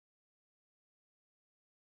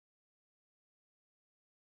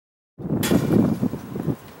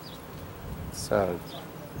So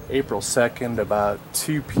April 2nd, about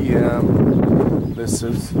 2 p.m. This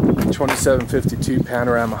is 2752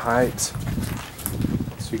 Panorama Heights.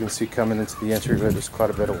 So you can see coming into the entryway, there's quite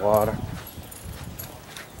a bit of water.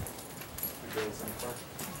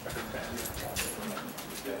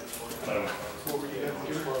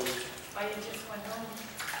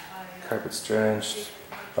 Carpet's drenched,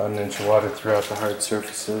 about an inch of water throughout the hard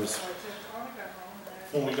surfaces.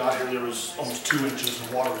 When we got here, there was almost 2 inches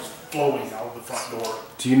of water was flowing out of the front door.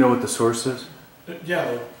 Do you know what the source is? Yeah,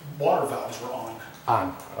 the water valves were on.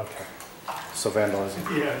 On, okay. So vandalism.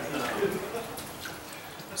 Yeah.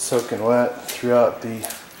 Soaking wet throughout the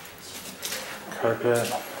carpet,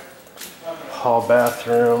 hall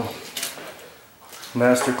bathroom,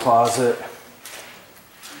 master closet.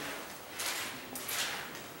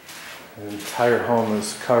 The entire home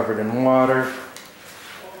is covered in water.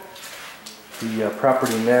 The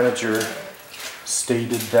property manager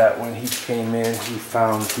stated that when he came in, he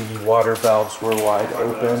found the water valves were wide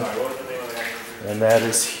open, and that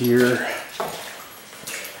is here.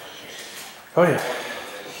 Oh yeah,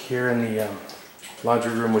 here in the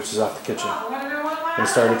laundry room, which is off the kitchen. Gonna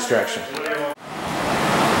start extraction.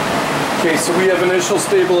 Okay, so we have initial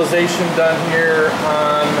stabilization done here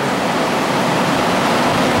on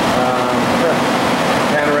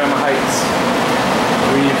Panorama Heights.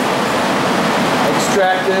 We've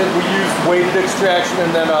extracted, we used weighted extraction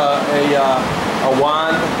and then a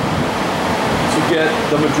wand to get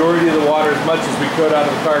the majority of the water as much as we could out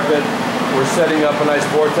of the carpet. We're setting up a nice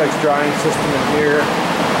vortex drying system in here.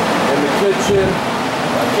 In the kitchen,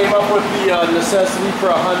 I came up with the necessity for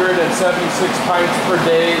 176 pints per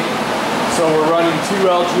day. So we're running 2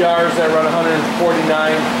 LGRs that run 149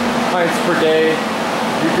 pints per day.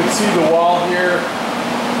 You can see the wall here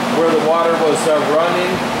where the water was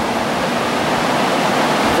running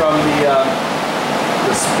from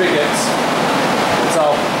the spigots. It's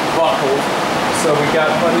all buckled. So we got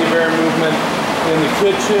plenty of air movement in the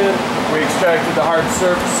kitchen. We extracted the hard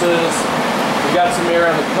surfaces. We got some air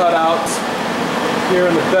on the cutouts. Here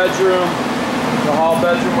in the bedroom, the hall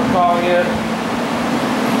bedroom we're calling it.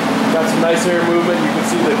 Got some nice air movement. You can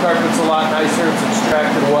see the carpet's a lot nicer. It's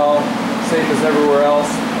extracted well. Same as everywhere else.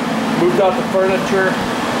 Moved out the furniture.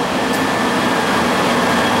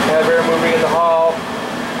 Have air moving in the hall.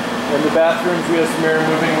 In the bathrooms we have some air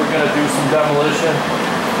moving. We're going to do some demolition.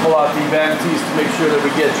 Pull out the vanities to make sure that we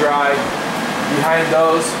get dry. Behind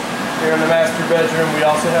those, here in the master bedroom, we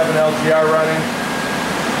also have an LGR running.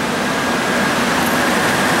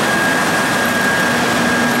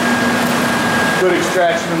 Good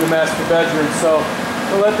extraction in the master bedroom. So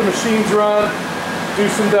we'll let the machines run. Do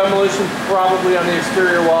some demolition probably on the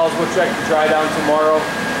exterior walls. We'll check the dry down tomorrow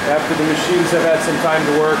after the machines have had some time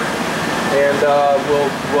to work, and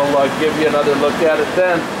we'll give you another look at it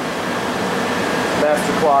then.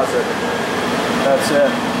 Master closet. That's it.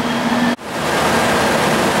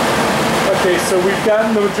 Okay, so we've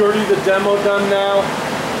gotten the majority of the demo done now.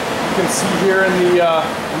 You can see here in the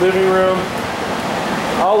living room,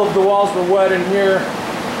 all of the walls were wet in here.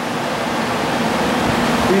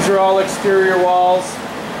 These are all exterior walls,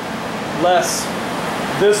 less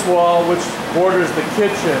this wall, which borders the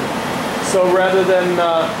kitchen. So rather than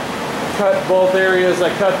cut both areas, I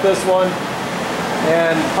cut this one,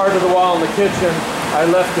 and part of the wall in the kitchen I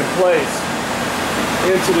left in place.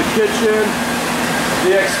 Into the kitchen,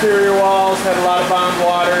 the exterior walls had a lot of bound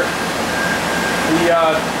water. The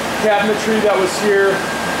cabinetry that was here,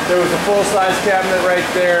 there was a full-size cabinet right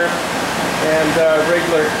there, and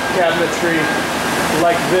regular cabinetry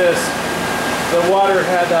like this. The water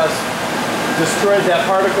had destroyed that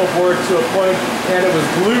particle board to a point, and it was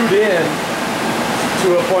glued in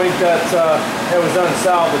to a point that it was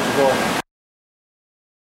unsalvageable.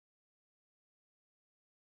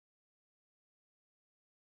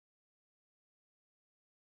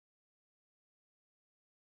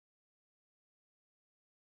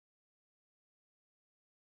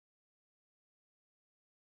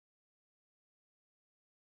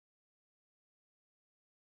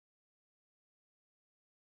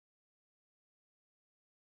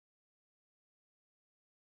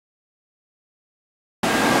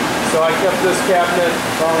 So I kept this cabinet,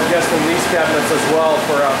 well, I'm guessing these cabinets as well,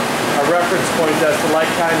 for a reference point as to like,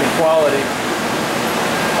 kind, and quality.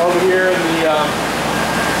 Over here in the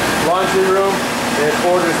laundry room, it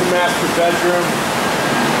borders the master bedroom.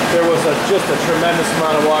 There was just a tremendous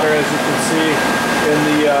amount of water, as you can see, in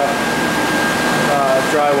the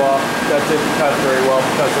drywall. That didn't cut very well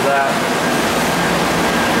because of that.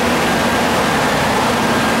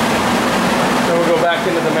 Then we'll go back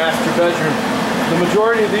into the master bedroom. The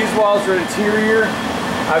majority of these walls are interior.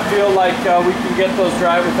 I feel like we can get those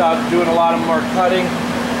dry without doing a lot of more cutting.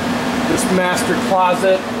 This master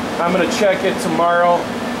closet, I'm going to check it tomorrow,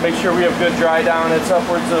 make sure we have good dry down. It's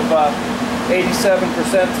upwards of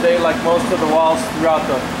 87% today, like most of the walls throughout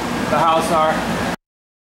the house are.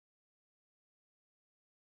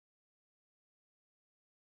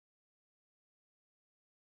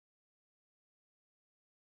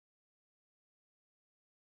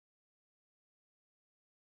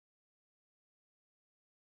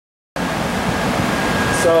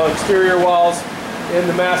 So exterior walls in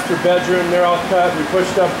the master bedroom, they're all cut. We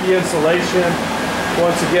pushed up the insulation.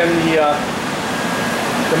 Once again,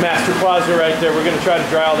 the master closet right there, we're going to try to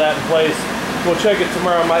dry all that in place. We'll check it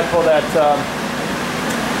tomorrow. I might pull that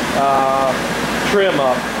trim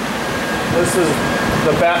up. This is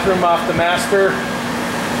the bathroom off the master,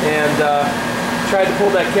 and tried to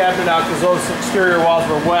pull that cabinet out because those exterior walls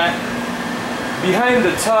were wet. Behind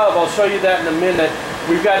the tub, I'll show you that in a minute,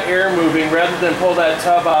 we've got air moving. Rather than pull that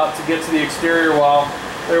tub out to get to the exterior wall,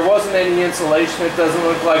 there wasn't any insulation, it doesn't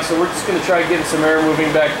look like, so we're just going to try getting some air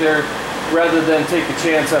moving back there rather than take a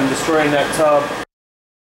chance on destroying that tub.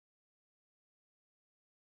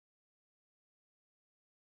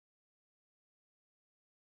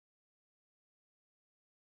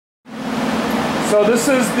 So this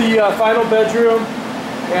is the final bedroom,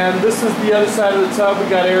 and this is the other side of the tub. We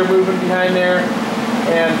got air moving behind there,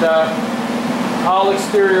 and all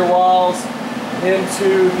exterior walls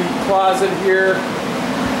into the closet here.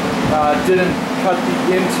 Didn't cut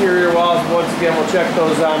the interior walls. Once again, we'll check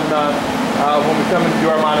those on when we come and do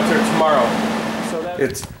our monitor tomorrow. So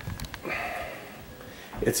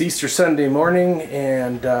it's Easter Sunday morning,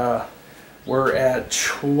 and we're at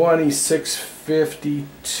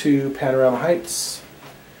 2652 Panorama Heights.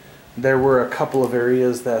 There were a couple of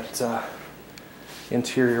areas that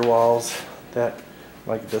interior walls that,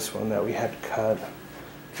 like this one, that we had to cut.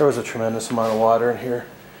 There was a tremendous amount of water in here,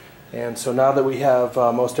 and so now that we have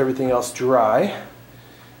most everything else dry,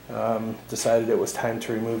 decided it was time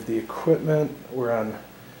to remove the equipment. We're on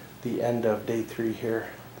the end of day 3 here.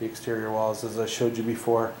 The exterior walls, as I showed you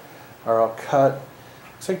before, are all cut.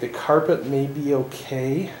 Looks like the carpet may be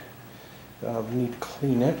okay. We need to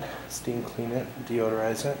clean it, steam clean it,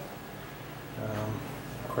 deodorize it.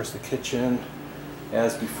 Of course, the kitchen,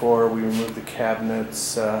 as before, we removed the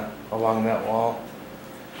cabinets along that wall,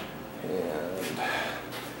 and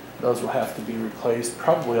those will have to be replaced.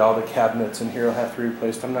 Probably all the cabinets in here will have to be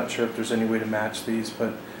replaced. I'm not sure if there's any way to match these,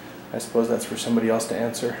 but I suppose that's for somebody else to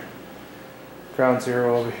answer. Ground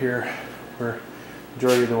zero over here, where the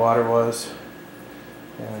majority of the water was,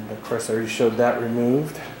 and of course I already showed that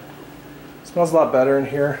removed. It smells a lot better in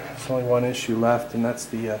here. There's only one issue left, and that's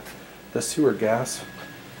the sewer gas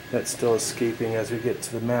that's still escaping as we get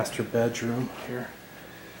to the master bedroom here.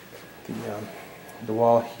 The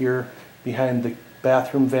wall here behind the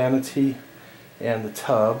bathroom vanity and the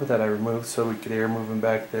tub that I removed so we could air moving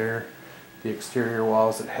back there. The exterior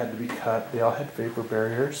walls that had to be cut, they all had vapor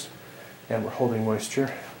barriers and were holding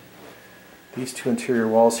moisture. These 2 interior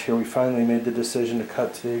walls here, we finally made the decision to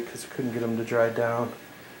cut today because we couldn't get them to dry down.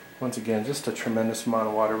 Once again, just a tremendous amount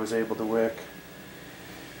of water was able to wick.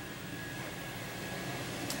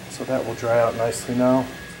 So that will dry out nicely now.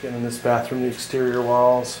 Again, in this bathroom, the exterior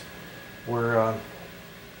walls were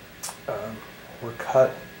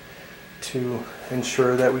cut to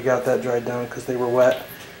ensure that we got that dried down because they were wet.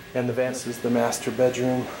 And the van is the master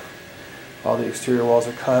bedroom. All the exterior walls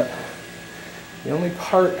are cut. The only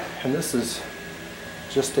part, and this is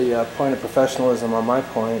just a point of professionalism on my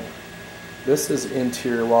point, this is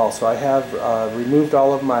interior wall. So I have removed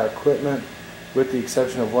all of my equipment with the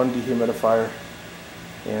exception of one dehumidifier,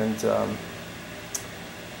 and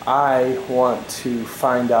I want to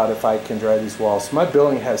find out if I can dry these walls. So my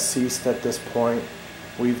billing has ceased at this point.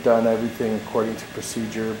 We've done everything according to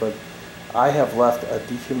procedure, but I have left a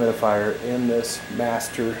dehumidifier in this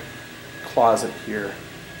master closet here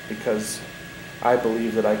because I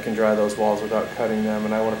believe that I can dry those walls without cutting them,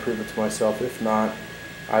 and I want to prove it to myself. If not,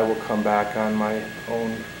 I will come back on my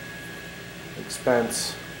own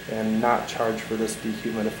expense and not charge for this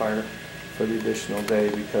dehumidifier for the additional day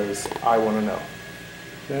because I want to know.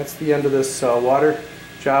 That's the end of this water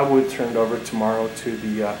job. We'll turn it over tomorrow to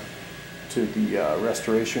the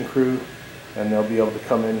restoration crew, and they'll be able to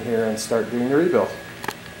come in here and start doing the rebuild.